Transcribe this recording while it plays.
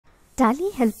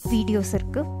TallyHelp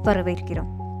வீடியோஸிற்கு வரவேற்கிறோம்.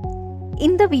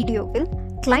 இந்த வீடியோவில்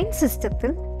கிளையண்ட்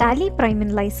சிஸ்டத்தில் TallyPrime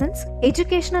லைசன்ஸ்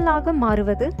எஜுகேஷனலாக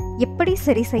மாறுவது எப்படி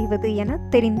சரி செய்வது என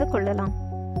தெரிந்து கொள்ளலாம்.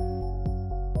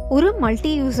 ஒரு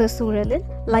மல்டி யூசர் சூழலில்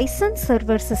லைசன்ஸ்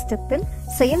சர்வர் சிஸ்டத்தில்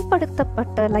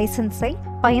செயல்படுத்தப்பட்ட லைசன்ஸை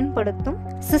பயன்படுத்தும்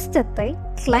சிஸ்டத்தை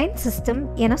கிளையண்ட் சிஸ்டம்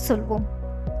என சொல்வோம்.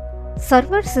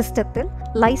 சர்வர் சிஸ்டத்தில்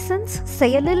லைசன்ஸ்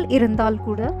செயலில் இருந்தால்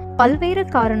கூட பல்வேறு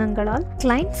காரணங்களால்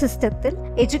கிளையண்ட் சிஸ்டத்தில்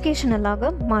எஜுகேஷனலாக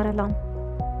மாறலாம்.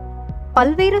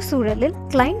 பல்வேறு சூழலில்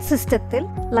கிளையண்ட் சிஸ்டத்தில்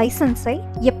லைசன்ஸை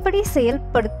எப்படி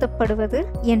செயல்படுத்தப்படுவது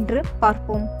என்று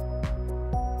பார்ப்போம்.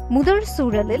 முதல்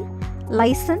சூழலில்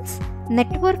லைசன்ஸ்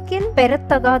நெட்வொர்க்கில்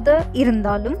பெறத்தகாத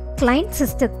இருந்தாலும் கிளையண்ட்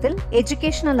சிஸ்டத்தில்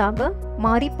எஜுகேஷனலாக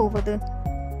மாறி போவது.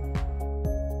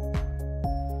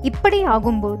 இப்படி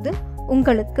ஆகும்போது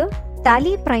உங்களுக்கு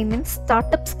TallyPrime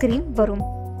ஸ்டார்ட் அப் ஸ்கிரீன் வரும்.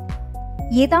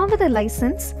 ஏதாவது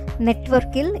லைசன்ஸ்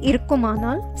நெட்வொர்க்கில்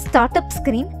இருக்குமானால் ஸ்டார்ட் அப்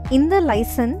ஸ்கிரீன் இந்த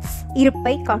லைசன்ஸ்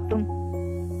இருப்பை காட்டும்.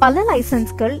 பல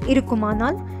லைசன்ஸ்கள்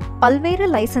இருக்குமானால் பல்வேறு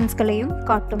லைசன்ஸ்களையும்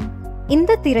காட்டும்.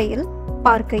 இந்த திரையில்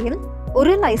பார்க்கையில்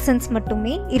ஒரு லைசன்ஸ்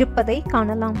மட்டுமே இருப்பதை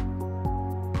காணலாம்.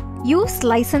 Use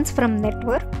licence from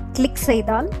network click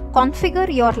செய்தால்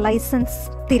கான்ஃபிகர் யோர் லைசன்ஸ்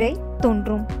திரை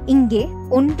தோன்றும். இங்கே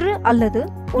ஒன்று அல்லது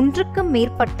ஒன்றுக்கு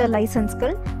மேற்பட்ட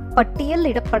லைசன்ஸ்கள்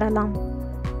பட்டியலிடப்படலாம்.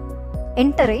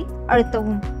 என்டரை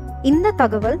அழுத்தவும். இந்த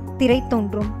தகவல் திரை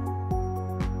தோன்றும்.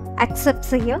 அக்செப்ட்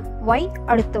செய்ய Y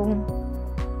அழுத்தவும்.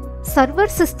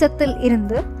 சர்வர் சிஸ்டத்தில்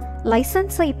இருந்து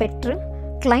லைசன்ஸை பெற்று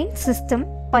கிளையண்ட் சிஸ்டம்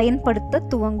பயன்படுத்த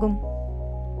துவங்கும்.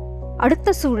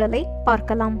 அடுத்த சூழலை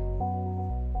பார்க்கலாம்.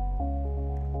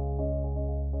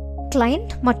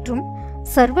 கிளையண்ட் மற்றும்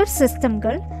சர்வர்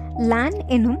சிஸ்டம்கள் LAN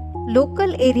எனும்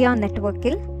லோக்கல் ஏரியா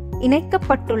நெட்வொர்க்கில்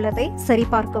இணைக்கப்பட்டுள்ளதை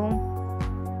சரிபார்க்கவும்.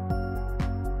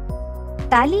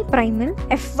 TallyPrimeல்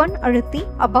F1 அழுத்தி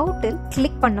அபவுட்டில்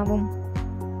கிளிக் பண்ணவும்.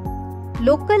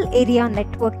 லோக்கல் ஏரியா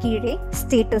நெட்வொர்க் கீழே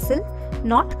ஸ்டேட்டஸில்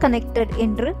நாட் கனெக்டட்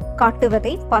என்று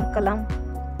காட்டுவதை பார்க்கலாம்.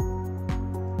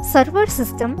 சர்வர்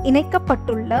சிஸ்டம்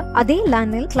இணைக்கப்பட்டுள்ள அதே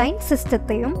LANல் கிளையண்ட்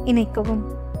சிஸ்டத்தையும் இணைக்கவும்.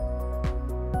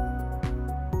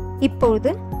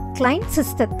 இப்போது கிளையண்ட்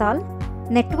சிஸ்டத்தால்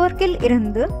நெட்வொர்க்கில்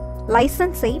இருந்து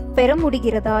லைசன்ஸை பெற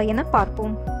முடிகிறதா என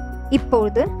பார்ப்போம்.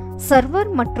 இப்போது சர்வர்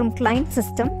மற்றும் கிளையண்ட்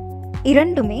சிஸ்டம்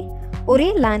இரண்டுமே ஒரே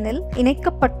LANல்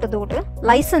இணைக்கப்பட்டதோடு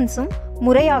லைசன்ஸும்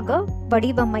முறையாக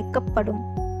வடிவமைக்கப்படும்.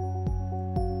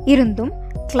 இருந்தும்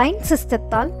கிளையண்ட்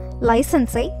சிஸ்டத்தால்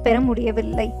லைசன்ஸை பெற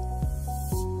முடியவில்லை.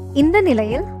 இந்த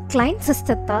நிலையில் கிளையண்ட்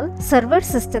சிஸ்டத்தால் சர்வர்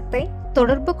சிஸ்டத்தை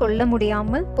தொடர்பு கொள்ள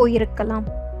முடியாமல் போயிருக்கலாம்.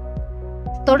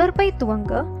 தொடர்பை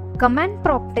துவங்க கமாண்ட்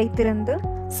ப்ராம்ப்டை திறந்து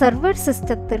சர்வர்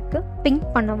சிஸ்டத்திற்கு பிங்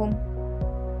பண்ணவும்.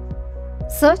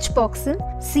 சர்ச் பாக்ஸில்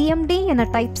CMD என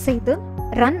டைப் செய்து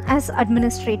ரன் as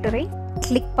அட்மினிஸ்ட்ரேட்டரை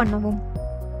கிளிக் பண்ணவும்.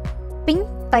 பிங்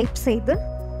டைப் செய்து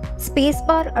ஸ்பேஸ்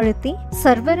பார் அழுத்தி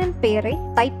சர்வரின் பெயரை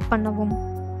டைப் பண்ணவும்.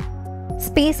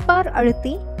 ஸ்பேஸ் பார்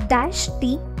அழுத்தி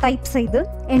 -T டைப் செய்து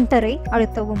என்டரை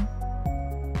அழுத்தவும்.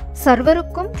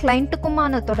 சர்வருக்கும்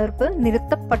கிளையண்ட்டுக்குமான தொடர்பு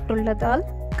நிறுத்தப்பட்டுள்ளதால்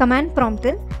கமாண்ட்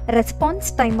ப்ராம்ப்டில் ரெஸ்பான்ஸ்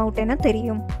டைம் அவுட் என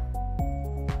தெரியும்.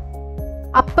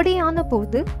 அப்படியான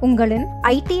போது உங்களின்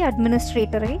IT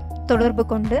அட்மினிஸ்ட்ரேட்டரை தொடர்பு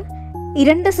கொண்டு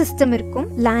இரண்டு சிஸ்டமிற்கும்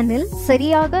LANல்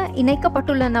சரியாக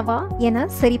இணைக்கப்பட்டுள்ளனவா என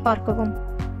சரிபார்க்கவும்.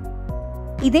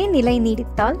 இதே நிலை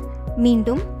நீடித்தால்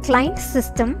மீண்டும் கிளையண்ட்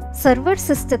சிஸ்டம் சர்வர்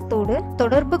சிஸ்டத்தோடு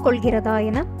தொடர்பு கொள்கிறதா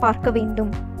என பார்க்க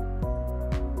வேண்டும்.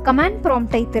 கமாண்ட்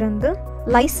ப்ராம்ப்டை திறந்து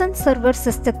லைசன்ஸ் சர்வர்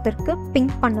சிஸ்டத்திற்கு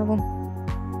பிங் பண்ணவும்.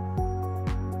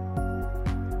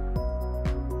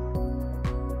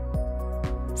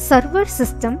 சர்வர்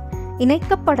சிஸ்டம்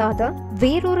இணைக்கப்படாத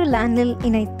வேறொரு LANல்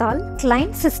இணைத்தால்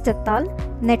கிளையண்ட் சிஸ்டத்தால்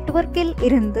நெட்வொர்க்கில்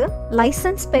இருந்து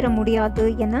லைசன்ஸ் பெற முடியாது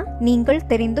என நீங்கள்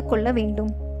தெரிந்து கொள்ள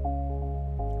வேண்டும்.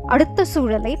 அடுத்த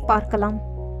சூழலை பார்க்கலாம்.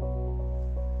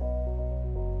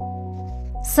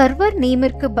 சர்வர்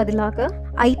நேமிற்கு பதிலாக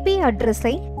IP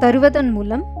அட்ரஸை தருவதன்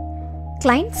மூலம்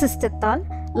கிளையண்ட் சிஸ்டத்தால்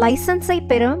லைசன்ஸை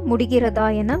பெற முடிகிறதா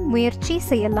என முயற்சி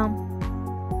செய்யலாம்.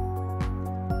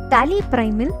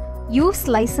 TallyPrimeல் யூஸ்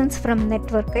லைசன்ஸ் ஃப்ரம்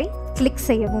நெட்வொர்க்கை கிளிக்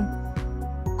செய்யவும்.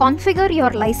 கான்ஃபிகர்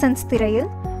யோர் லைசன்ஸ் திரையில்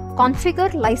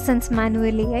கான்ஃபிகர் லைசன்ஸ்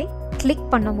மேனுவலியை கிளிக்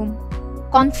பண்ணவும்.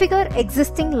 கான்ஃபிகர்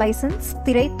எக்ஸிஸ்டிங் லைசன்ஸ்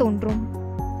திரை தோன்றும்.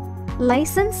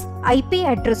 லைசன்ஸ் IP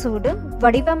அட்ரஸோடு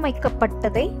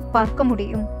வடிவமைக்கப்பட்டதை பார்க்க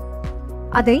முடியும்.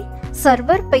 அதை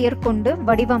சர்வர் பெயர் கொண்டு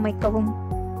வடிவமைக்கவும்.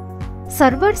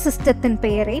 சர்வர் சிஸ்டத்தின்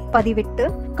பெயரை பதிவிட்டு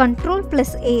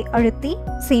Ctrl+A அழுத்தி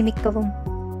சேமிக்கவும்.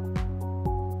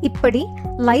 இப்படி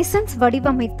லைசன்ஸ்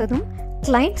வடிவமைத்ததும்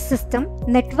கிளையண்ட் சிஸ்டம்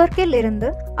நெட்வொர்க்கில் இருந்து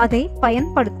அதை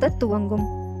பயன்படுத்த துவங்கும்.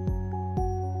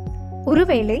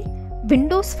 ஒருவேளை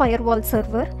விண்டோஸ் ஃபயர்வால்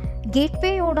சர்வர்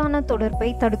கேட்வேயோடான தொடர்பை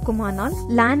தடுக்குமானால்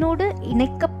லேனோடு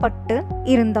இணைக்கப்பட்டு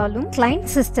இருந்தாலும்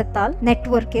கிளையண்ட் சிஸ்டத்தால்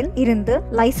நெட்வொர்க்கில் இருந்து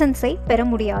லைசன்ஸை பெற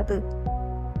முடியாது.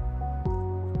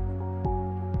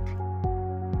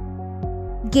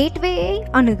 கேட்வேயை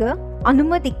அணுக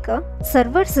அனுமதிக்க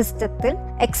சர்வர் சிஸ்டத்தில்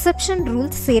எக்ஸெப்ஷன்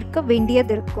ரூல்ஸ் சேர்க்க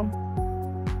வேண்டியதிருக்கும்.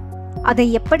 அதை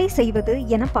எப்படி செய்வது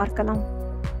என பார்க்கலாம்.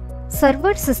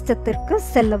 சர்வர் சிஸ்டத்திற்கு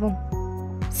செல்லவும்.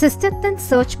 சிஸ்டத்தின்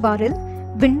சர்ச் பாரில்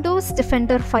விண்டோஸ்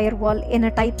டிஃபெண்டர் ஃபயர்வால் என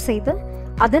டைப் செய்து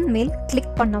அதன் மேல்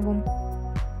கிளிக் பண்ணவும்.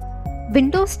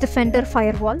 விண்டோஸ் டிஃபெண்டர்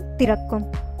ஃபயர்வால் திறக்கும்.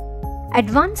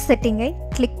 அட்வான்ஸ் செட்டிங்கை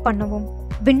கிளிக் பண்ணவும்.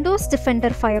 Windows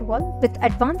Defender firewall with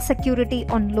advance security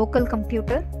on local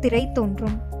computer திரை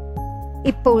தோன்றும்.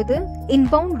 இப்போது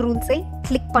இன்பவுண்ட் ரூல்ஸை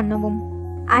கிளிக் பண்ணவும்.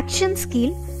 ஆக்ஷன்ஸ்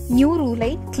கீழ் நியூ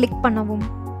ரூலை கிளிக் பண்ணவும்.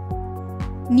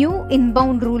 நியூ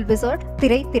இன்பவுண்ட் ரூல் விசார்ட்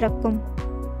திரை திறக்கும்.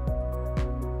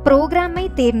 ப்ரோக்ராமை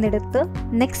தேர்ந்தெடுத்து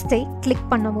நெக்ஸ்டை கிளிக்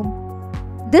பண்ணவும்.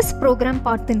 திஸ் ப்ரோக்ராம்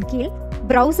பார்த்தின் கீழ்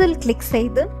பிரவுசர் கிளிக்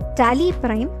செய்து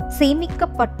TallyPrime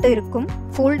சேமிக்கப்பட்டு இருக்கும்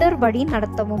ஃபோல்டர் வழி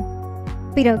நடத்தவும்.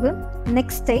 பிறகு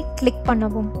நெக்ஸ்டை கிளிக்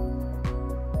பண்ணவும்.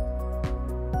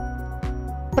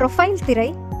 ப்ரொஃபைல் திரை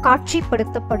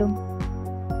காட்சிப்படுத்தப்படும்.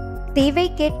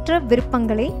 தேவைக்கேற்ற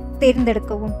விருப்பங்களை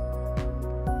தேர்ந்தெடுக்கவும்.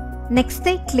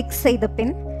 நெக்ஸ்டை கிளிக் செய்த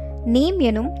பின் நேம்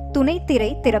எனும் துணை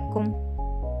திரை திறக்கும்.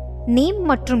 நேம்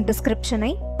மற்றும்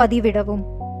டிஸ்கிரிப்ஷனை பதிவிடவும்.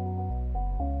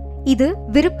 இது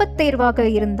விருப்பத் தேர்வாக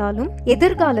இருந்தாலும்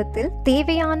எதிர்காலத்தில்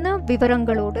தேவையான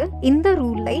விவரங்களோடு இந்த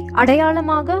ரூலை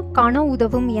அடையாளமாக காண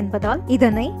உதவும் என்பதால்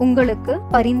இதனை உங்களுக்கு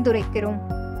பரிந்துரைக்கிறோம்.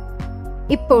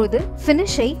 இப்பொழுது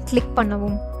ஃபினிஷை கிளிக்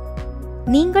பண்ணவும்.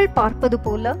 நீங்கள் பார்ப்பது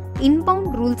போல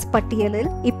இன்பவுண்ட் ரூல்ஸ்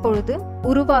பட்டியலில் இப்பொழுது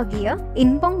உருவாகிய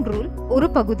இன்பவுண்ட் ரூல் ஒரு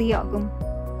பகுதியாகும்.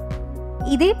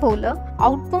 இதே போல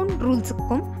அவுட்பவுண்ட்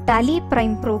ரூல்ஸுக்கும்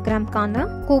TallyPrime ப்ரோக்ராம்கான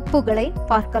கோப்புகளை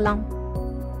பார்க்கலாம்.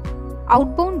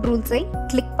 அவுட்பவுண்ட் ரூல்ஸை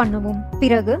கிளிக் பண்ணவும்.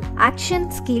 பிறகு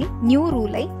ஆக்ஷன்ஸ் கீழ் நியூ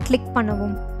ரூலை கிளிக்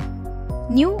பண்ணவும்.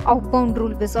 நியூ அவுட்பவுண்ட்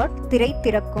ரூல் விசார்ட் திரை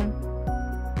திறக்கும்.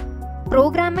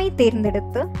 ப்ரோக்ராமை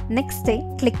தேர்ந்தெடுத்து நெக்ஸ்டை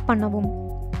கிளிக் பண்ணவும்.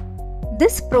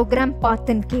 திஸ் ப்ரோக்ராம்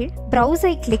பாத்தின் கீழ்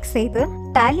பிரவுசை கிளிக் செய்து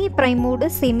TallyPrimeோடு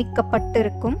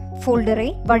சேமிக்கப்பட்டிருக்கும் ஃபோல்டரை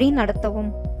வழி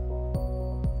நடத்தவும்.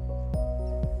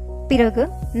 பிறகு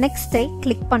நெக்ஸ்டை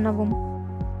கிளிக் பண்ணவும்.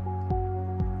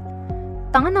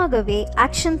 தானாகவே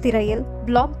ஆக்ஷன் திரையில்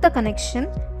பிளாக் த கனெக்ஷன்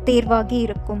தேர்வாகி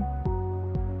இருக்கும்.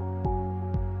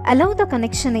 அலோவ் த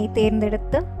கனெக்ஷனை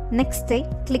தேர்ந்தெடுத்து நெக்ஸ்டை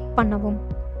கிளிக் பண்ணவும்.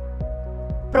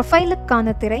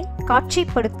 ப்ரொஃபைலுக்கான திரை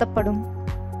காட்சிப்படுத்தப்படும்.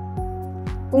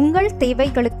 உங்கள்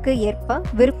தேவைகளுக்கு ஏற்ப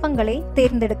விருப்பங்களை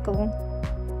தேர்ந்தெடுக்கவும்.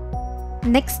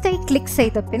 நெக்ஸ்டை கிளிக்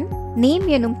செய்த பின் நேம்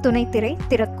எனும் துணை திரை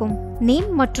திறக்கும். நேம்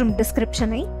மற்றும்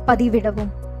டிஸ்கிரிப்ஷனை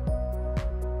பதிவிடவும்.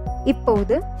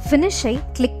 இப்போது ஃபினிஷை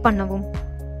கிளிக் பண்ணவும்.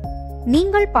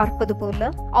 நீங்கள் பார்ப்பது போல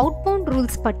அவுட்பவுண்ட்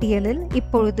ரூல்ஸ் பட்டியலில்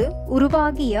இப்பொழுது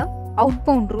உருவாகிய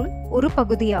அவுட்பவுண்ட் ரூல் ஒரு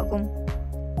பகுதியாகும்.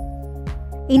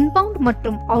 இன்பவுண்ட்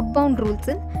மற்றும் அவுட்பவுண்ட்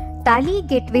ரூல்ஸில் Tally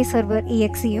கேட்வே சர்வர்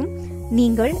EXEயும்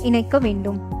நீங்கள் இணைக்க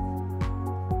வேண்டும்.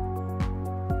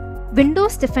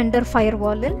 விண்டோஸ் டிஃபெண்டர்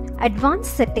ஃபயர்வாலில் அட்வான்ஸ்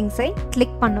செட்டிங்ஸை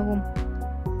கிளிக் பண்ணவும்.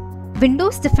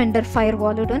 Windows Defender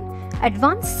ஃபயர்வாலுடன்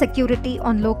advance security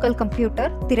on local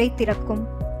computer திரை திறக்கும்.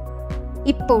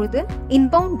 இப்பொழுது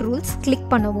இன்பவுண்ட் ரூல்ஸ் கிளிக்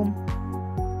பண்ணவும்.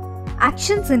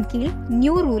 ஆக்ஷன்ஸின் கீழ்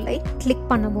நியூ ரூலை கிளிக்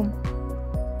பண்ணவும்.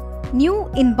 நியூ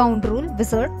இன்பவுண்ட் ரூல்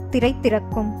விசார்ட் திரை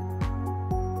திறக்கும்.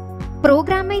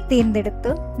 ப்ரோக்ராமை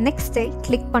தேர்ந்தெடுத்து நெக்ஸ்டை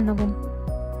கிளிக் பண்ணவும்.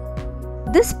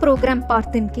 திஸ் ப்ரோக்ராம்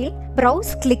பார்த்தின் கீழ்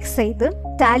பிரவுஸ் கிளிக் செய்து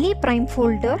TallyPrime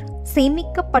ஃபோல்டர்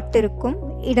சேமிக்கப்பட்டிருக்கும்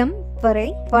இடம் வரை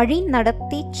வழி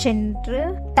நடத்தி சென்று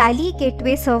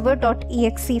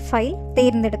tallygatewayserver.exe ஃபைல்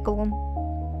தேர்ந்தெடுக்கவும்.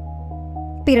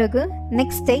 பிறகு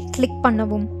நெக்ஸ்டை கிளிக்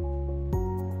பண்ணவும்.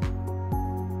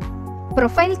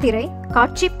 ப்ரொஃபைல் திரை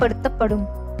காட்சிப்படுத்தப்படும்.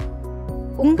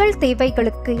 உங்கள்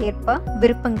தேவைகளுக்கு ஏற்ப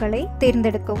விருப்பங்களை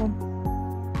தேர்ந்தெடுக்கவும்.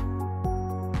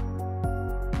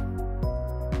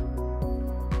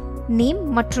 நேம்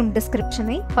மற்றும்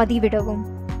டிஸ்கிரிப்ஷனை பதிவிடவும்.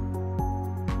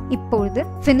 இப்பொழுது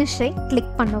ஃபினிஷை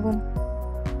கிளிக் பண்ணவும்.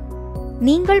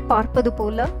 நீங்கள் பார்ப்பது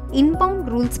போல இன்பவுண்ட்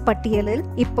ரூல்ஸ் பட்டியலில்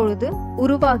இப்பொழுது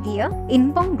உருவாகிய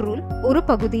இன்பவுண்ட் ரூல் ஒரு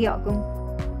பகுதியாகும்.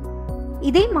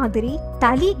 இதே மாதிரி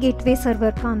Tally கேட்வே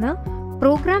சர்வருக்கான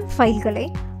ப்ரோக்ராம் ஃபைல்களை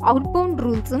அவுட்பவுண்ட்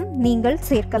ரூல்ஸும் நீங்கள்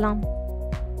சேர்க்கலாம்.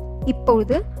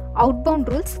 இப்பொழுது அவுட்பவுண்ட்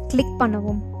ரூல்ஸ் கிளிக்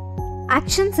பண்ணவும்.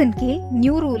 ஆக்ஷன்ஸின் கீழ்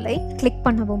நியூ ரூலை கிளிக்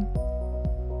பண்ணவும்.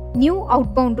 நியூ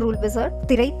அவுட்பவுண்ட் ரூல் விசார்ட்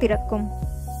திரை திறக்கும்.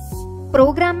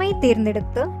 ப்ரோக்ராமை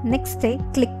தேர்ந்தெடுத்து நெக்ஸ்டை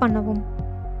கிளிக் பண்ணவும்.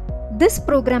 திஸ்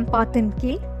ப்ரோக்ராம் பாத்தின்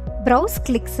கீழ் பிரவுஸ்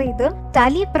கிளிக் செய்து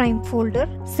TallyPrime ஃபோல்டர்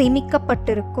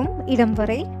சேமிக்கப்பட்டிருக்கும் இடம்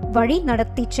வரை வழி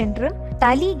நடத்தி சென்று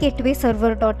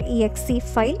TallyGatewayServer.exe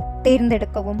ஃபைல்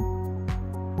தேர்ந்தெடுக்கவும்.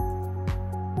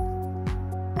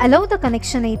 Allow the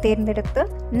connection-ஐ தேர்ந்தெடுத்து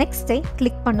Next-ஐ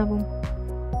கிளிக் பண்ணவும்.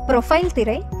 ப்ரொஃபைல்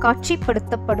திரை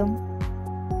காட்சிப்படுத்தப்படும்.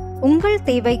 உங்கள்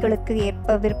தேவைகளுக்கு ஏற்ப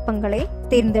விருப்பங்களை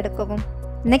தேர்ந்தெடுக்கவும்.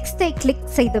 Next-ஐ கிளிக்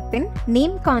செய்த பின்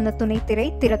நேம்கான துணைத்திரை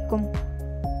திறக்கும்.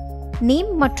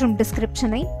 நேம் மற்றும்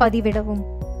டிஸ்கிரிப்ஷனை பதிவிடவும்.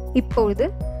 இப்பொழுது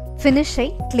Finish-ஐ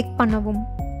கிளிக் பண்ணவும்.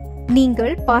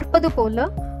 நீங்கள் பார்ப்பது போல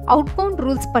அவுட்பவுண்ட்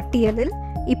ரூல்ஸ் பட்டியலில்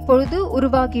இப்பொழுது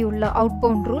உருவாகியுள்ள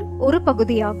அவுட்பவுண்ட் ரூல் ஒரு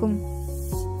பகுதியாகும்.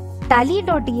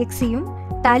 Tally.exe-யும்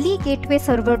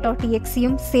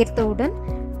TallyGatewayServer.exe-யும் சேர்த்தவுடன்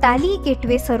Tally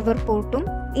Gateway Server போர்ட்டும்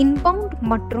இன்பவுண்ட்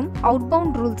மற்றும்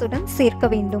அவுட்பவுண்ட் ரூல்ஸுடன் சேர்க்க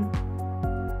வேண்டும்.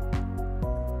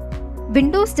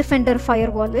 விண்டோஸ் டிஃபெண்டர்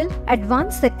ஃபயர்வாலில்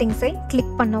அட்வான்ஸ் செட்டிங்ஸை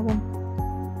கிளிக் பண்ணவும்.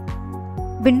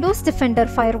 Windows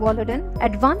Defender ஃபயர்வாலுடன்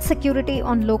advance security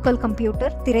on local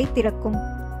computer திரை திறக்கும்.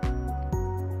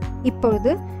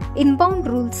 இப்பொழுது இன்பவுண்ட்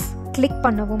ரூல்ஸ் கிளிக்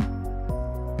பண்ணவும்.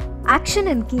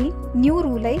 ஆக்ஷனின் கீழ் நியூ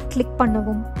ரூலை கிளிக்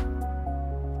பண்ணவும்.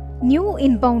 நியூ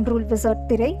இன்பவுண்ட் ரூல் விசார்ட்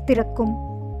திரை திறக்கும்.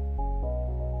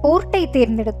 போர்ட்டை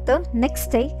தேர்ந்தெடுத்து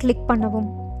நெக்ஸ்டை கிளிக் பண்ணவும்.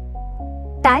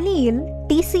 டாலியில்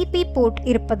TCP போர்ட்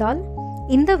இருப்பதால்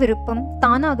இந்த விருப்பம்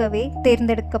தானாகவே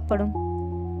தேர்ந்தெடுக்கப்படும்.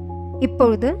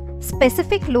 இப்பொழுது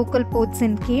ஸ்பெசிஃபிக் லோக்கல்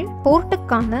போர்ட்ஸின் கீழ்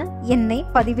போர்ட்டுக்கான எண்ணை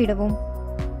பதிவிடவும்.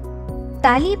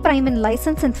 TallyPrimeன்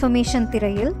லைசன்ஸ் இன்ஃபர்மேஷன்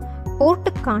திரையில்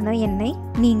போர்ட்டுக்கான எண்ணை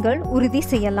நீங்கள் உறுதி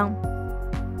செய்யலாம்.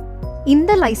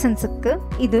 இந்த லைசன்ஸுக்கு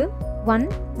இது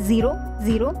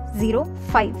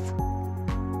 10005.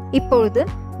 இப்பொழுது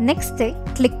நெக்ஸ்டை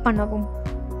கிளிக் பண்ணவும்.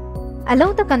 Allow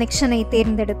the connection-ஐ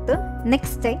தேர்ந்தெடுத்து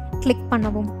Next-ஐ கிளிக்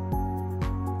பண்ணவும்.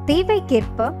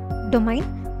 தேவைக்கேற்ப டொமைன்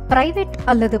பிரைவேட்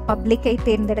அல்லது பப்ளிக்கை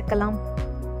தேர்ந்தெடுக்கலாம்.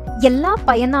 எல்லா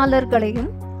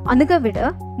பயனாளர்களையும் அணுகவிட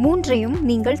 3ஐயும்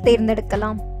நீங்கள்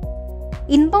தேர்ந்தெடுக்கலாம்.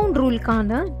 இன்பவுண்ட் ரூலுக்கான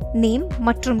நேம்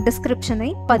மற்றும் டிஸ்கிரிப்ஷனை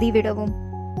பதிவிடவும்.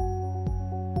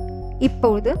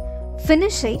 இப்பொழுது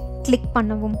Finish-ஐ கிளிக்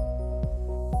பண்ணவும்.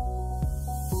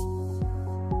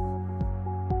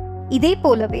 இதே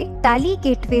போலவே Tally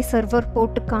Gateway Server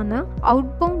போர்ட்டுக்கான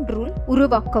outbound rule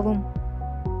உருவாக்கவும்.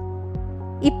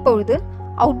 இப்பொழுது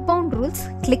அவுட்பவுண்ட் ரூல்ஸ்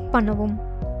கிளிக் பண்ணவும்.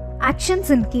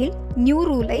 ஆக்ஷன்ஸின் கீழ் நியூ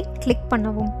ரூலை கிளிக்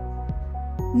பண்ணவும்.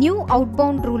 நியூ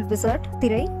அவுட்பவுண்ட் ரூல் விசார்ட்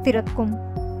திரை திறக்கும்.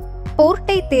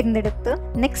 போர்ட்டை தேர்ந்தெடுத்து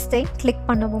நெக்ஸ்டை கிளிக்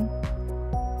பண்ணவும்.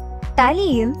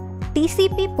 டாலியில்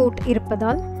TCP போர்ட்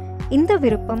இருப்பதால் இந்த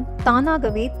விருப்பம்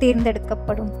தானாகவே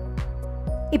தேர்ந்தெடுக்கப்படும்.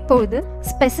 இப்பொழுது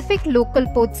ஸ்பெசிஃபிக் லோக்கல்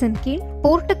போர்ட்ஸின் கீழ்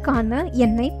போர்ட்டுக்கான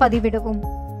எண்ணை பதிவிடவும்.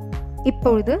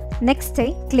 இப்பொழுது நெக்ஸ்டை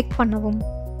கிளிக் பண்ணவும்.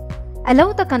 Allow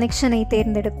the connection-ஐ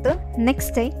தேர்ந்தெடுத்து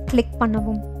Next-ஐ கிளிக்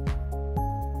பண்ணவும்.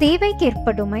 தேவைக்கேற்ப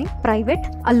டொமைன் பிரைவேட்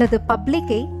அல்லது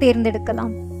பப்ளிக்கை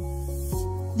தேர்ந்தெடுக்கலாம்.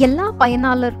 எல்லா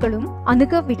பயனாளர்களும்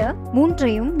அணுகவிட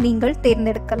 3ஐயும் நீங்கள்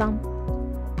தேர்ந்தெடுக்கலாம்.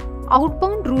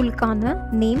 அவுட்பவுண்ட் ரூலுக்கான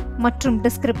நேம் மற்றும்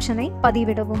டிஸ்கிரிப்ஷனை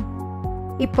பதிவிடவும்.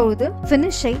 இப்பொழுது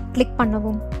Finish-ஐ கிளிக்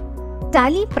பண்ணவும்.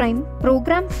 TallyPrime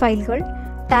ப்ரோக்ராம் ஃபைல்கள்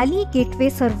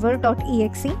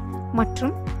TallyGatewayServer.exe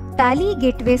மற்றும் Tally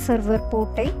Gateway Server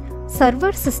போர்ட்டை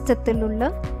சர்வர் சிஸ்டத்தில் உள்ள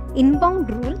இன்பவுண்ட்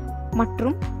ரூல்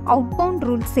மற்றும் அவுட்பவுண்ட்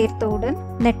ரூல் சேர்த்தவுடன்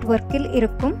நெட்வொர்க்கில்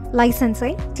இருக்கும்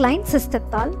லைசன்ஸை கிளையண்ட்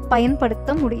சிஸ்டத்தால் பயன்படுத்த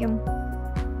முடியும்.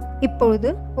 இப்பொழுது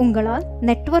உங்களால்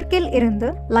நெட்வொர்க்கில் இருந்து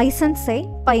லைசன்ஸை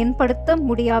பயன்படுத்த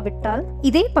முடியாவிட்டால்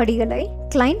இதே படிகளை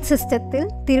கிளையண்ட் சிஸ்டத்தில்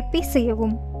திருப்பி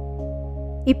செய்யவும்.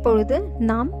 இப்பொழுது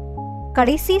நாம்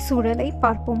கடைசி சூழலை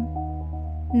பார்ப்போம்.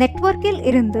 நெட்வொர்க்கில்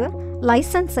இருந்து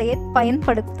லைசன்ஸை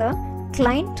பயன்படுத்த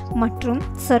கிளையண்ட் மற்றும்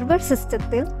சர்வர்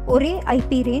சிஸ்டத்தில் ஒரே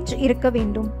IP ரேஞ்ச் இருக்க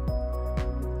வேண்டும்.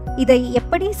 இதை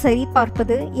எப்படி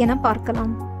சரிபார்ப்பது என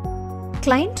பார்க்கலாம்.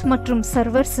 கிளையண்ட் மற்றும்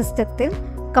சர்வர் சிஸ்டத்தில்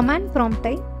கமாண்ட்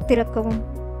ப்ராம்ப்டை திறக்கவும்.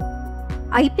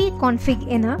 IP config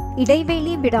என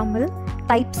இடைவெளி விடாமல்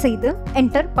டைப் செய்து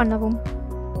என்டர் பண்ணவும்.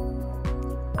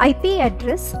 IP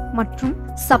அட்ரஸ் மற்றும்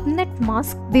சப்நெட்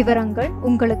மாஸ்க் விவரங்கள்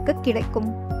உங்களுக்கு கிடைக்கும்.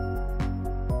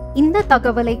 இந்த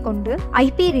தகவலை கொண்டு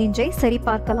IP ரேஞ்சை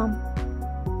சரிபார்க்கலாம்.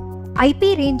 IP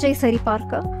ரேஞ்சை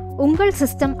சரிபார்க்க உங்கள்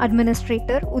சிஸ்டம்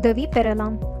அட்மினிஸ்ட்ரேட்டர் உதவி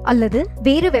பெறலாம் அல்லது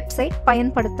வேறு வெப்சைட்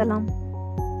பயன்படுத்தலாம்.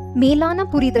 மேலான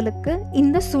புரிதலுக்கு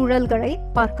இந்த சூழல்களை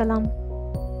பார்க்கலாம்.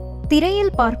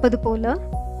 திரையில் பார்ப்பது போல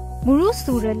முழு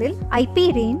சூழலில் IP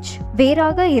ரேஞ்ச்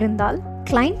வேறாக இருந்தால்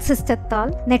கிளையண்ட்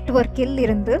சிஸ்டத்தால் நெட்வொர்க்கில்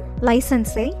இருந்து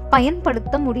லைசன்ஸை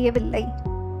பயன்படுத்த முடியவில்லை.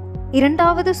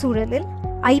 இரண்டாவது சூழலில்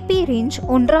IP ரேஞ்ச்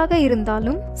ஒன்றாக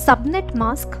இருந்தாலும் சப்நெட்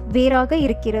மாஸ்க் வேறாக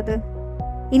இருக்கிறது.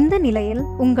 இந்த நிலையில்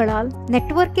உங்களால்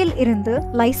நெட்வொர்க்கில் இருந்து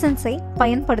லைசன்ஸை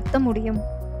பயன்படுத்த முடியும்.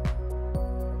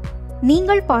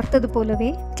 நீங்கள் பார்த்தது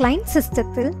போலவே கிளையண்ட்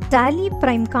சிஸ்டத்தில்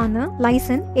TallyPrimeக்கான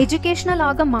லைசன்ஸ்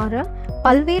எஜுகேஷனலாக மாற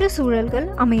பல்வேறு சூழல்கள்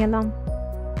அமையலாம்.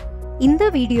 இந்த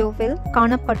வீடியோவில்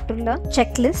காணப்பட்டுள்ள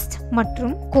செக்லிஸ்ட்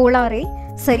மற்றும் கோளாறை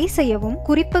சரி செய்யவும்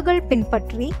குறிப்புகள்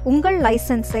பின்பற்றி உங்கள்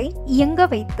லைசன்ஸை இயங்க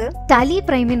வைத்து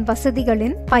TallyPrimeன்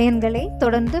வசதிகளின் பயன்களை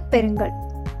தொடர்ந்து பெறுங்கள்.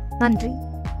 நன்றி.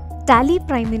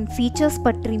 TallyPrimeன் ஃபீச்சர்ஸ்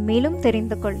பற்றி மேலும்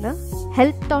தெரிந்து கொள்ள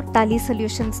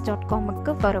help.tallysolutions.com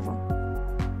க்கு வரவும்.